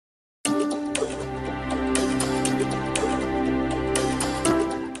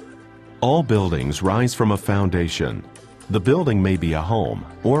All buildings rise from a foundation. The building may be a home,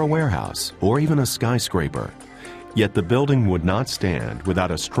 or a warehouse, or even a skyscraper. Yet the building would not stand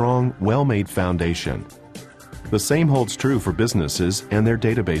without a strong, well-made foundation. The same holds true for businesses and their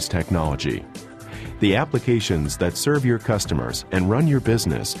database technology. The applications that serve your customers and run your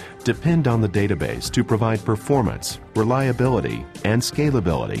business depend on the database to provide performance, reliability, and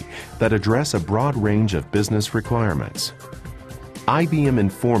scalability that address a broad range of business requirements. IBM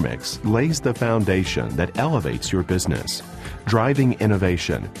Informix lays the foundation that elevates your business, driving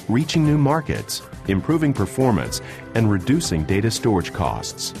innovation, reaching new markets, improving performance, and reducing data storage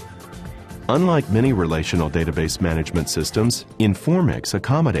costs. Unlike many relational database management systems, Informix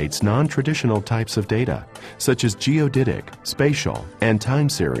accommodates non-traditional types of data, such as geodetic, spatial, and time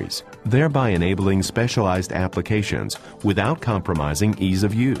series, thereby enabling specialized applications without compromising ease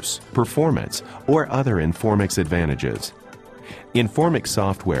of use, performance, or other Informix advantages. Informix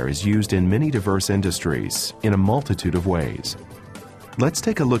software is used in many diverse industries in a multitude of ways. Let's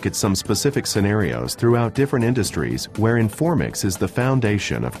take a look at some specific scenarios throughout different industries where Informix is the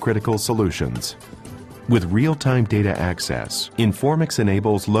foundation of critical solutions. With real-time data access, Informix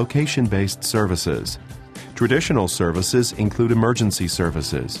enables location-based services. Traditional services include emergency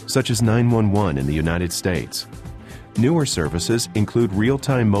services, such as 911 in the United States. Newer services include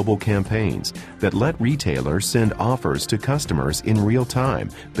real-time mobile campaigns that let retailers send offers to customers in real time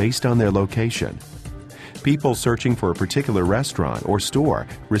based on their location. People searching for a particular restaurant or store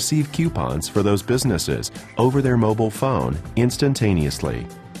receive coupons for those businesses over their mobile phone instantaneously.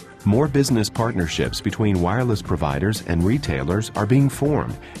 More business partnerships between wireless providers and retailers are being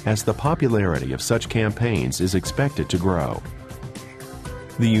formed as the popularity of such campaigns is expected to grow.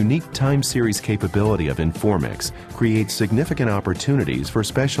 The unique time series capability of Informix creates significant opportunities for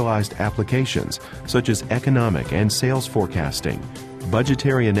specialized applications such as economic and sales forecasting,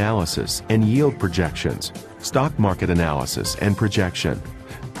 budgetary analysis and yield projections, stock market analysis and projection,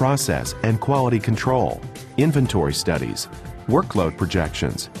 process and quality control, inventory studies, workload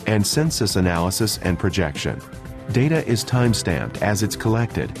projections, and census analysis and projection. Data is time-stamped as it's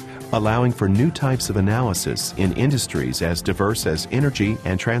collected, allowing for new types of analysis in industries as diverse as energy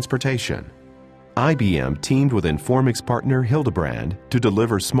and transportation. IBM teamed with Informix partner Hildebrand to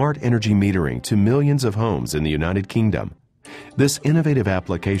deliver smart energy metering to millions of homes in the United Kingdom. This innovative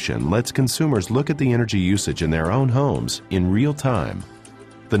application lets consumers look at the energy usage in their own homes in real time.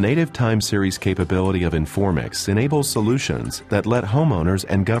 The native time series capability of Informix enables solutions that let homeowners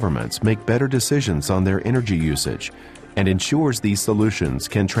and governments make better decisions on their energy usage and ensures these solutions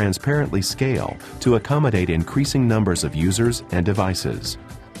can transparently scale to accommodate increasing numbers of users and devices.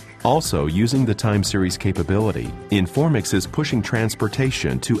 Also, using the time series capability, Informix is pushing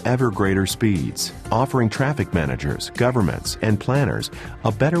transportation to ever greater speeds, offering traffic managers, governments, and planners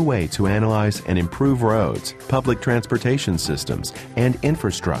a better way to analyze and improve roads, public transportation systems, and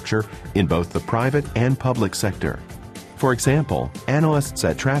infrastructure in both the private and public sector. For example, analysts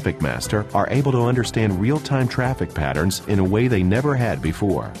at TrafficMaster are able to understand real-time traffic patterns in a way they never had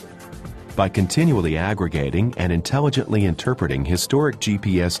before. By continually aggregating and intelligently interpreting historic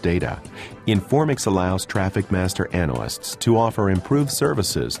GPS data, Informix allows TrafficMaster analysts to offer improved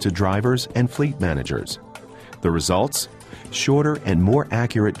services to drivers and fleet managers. The results? Shorter and more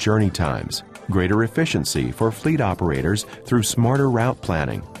accurate journey times, greater efficiency for fleet operators through smarter route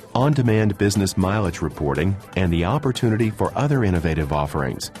planning, on-demand business mileage reporting, and the opportunity for other innovative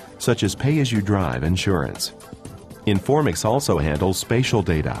offerings, such as pay-as-you-drive insurance. Informix also handles spatial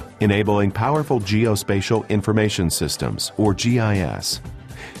data, enabling powerful geospatial information systems, or GIS.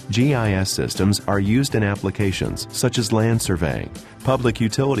 GIS systems are used in applications such as land surveying, public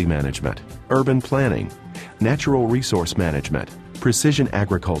utility management, urban planning, natural resource management, precision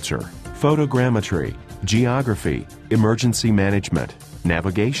agriculture, photogrammetry, geography, emergency management,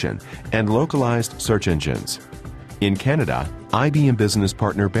 navigation, and localized search engines. In Canada, IBM business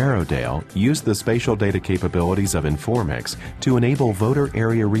partner Barrowdale used the spatial data capabilities of Informix to enable voter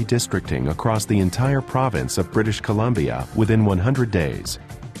area redistricting across the entire province of British Columbia within 100 days.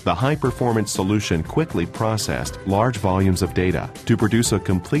 The high-performance solution quickly processed large volumes of data to produce a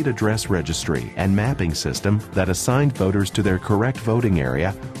complete address registry and mapping system that assigned voters to their correct voting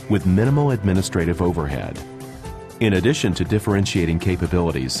area with minimal administrative overhead. In addition to differentiating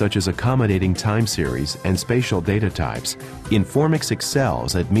capabilities such as accommodating time series and spatial data types, Informix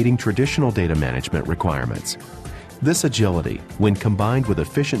excels at meeting traditional data management requirements. This agility, when combined with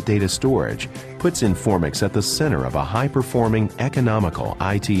efficient data storage, puts Informix at the center of a high-performing, economical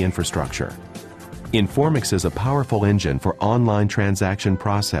IT infrastructure. Informix is a powerful engine for online transaction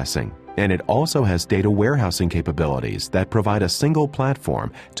processing, And it also has data warehousing capabilities that provide a single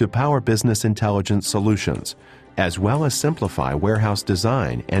platform to power business intelligence solutions, as well as simplify warehouse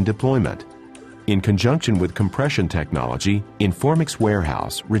design and deployment. In conjunction with compression technology, Informix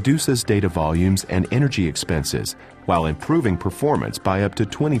Warehouse reduces data volumes and energy expenses while improving performance by up to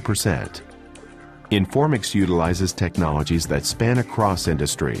 20%. Informix utilizes technologies that span across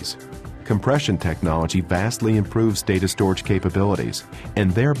industries. Compression technology vastly improves data storage capabilities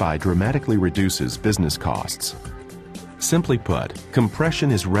and thereby dramatically reduces business costs. Simply put,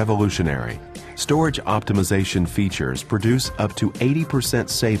 compression is revolutionary. Storage optimization features produce up to 80%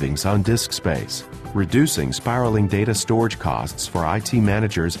 savings on disk space, reducing spiraling data storage costs for IT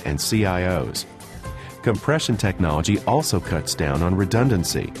managers and CIOs. Compression technology also cuts down on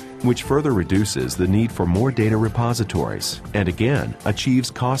redundancy, which further reduces the need for more data repositories and again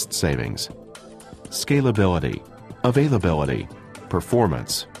achieves cost savings. Scalability, availability,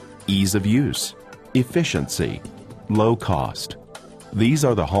 performance, ease of use, efficiency, low cost. These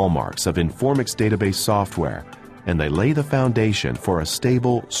are the hallmarks of Informix database software, and they lay the foundation for a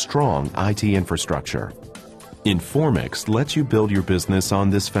stable, strong IT infrastructure. Informix lets you build your business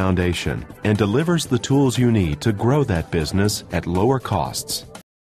on this foundation and delivers the tools you need to grow that business at lower costs.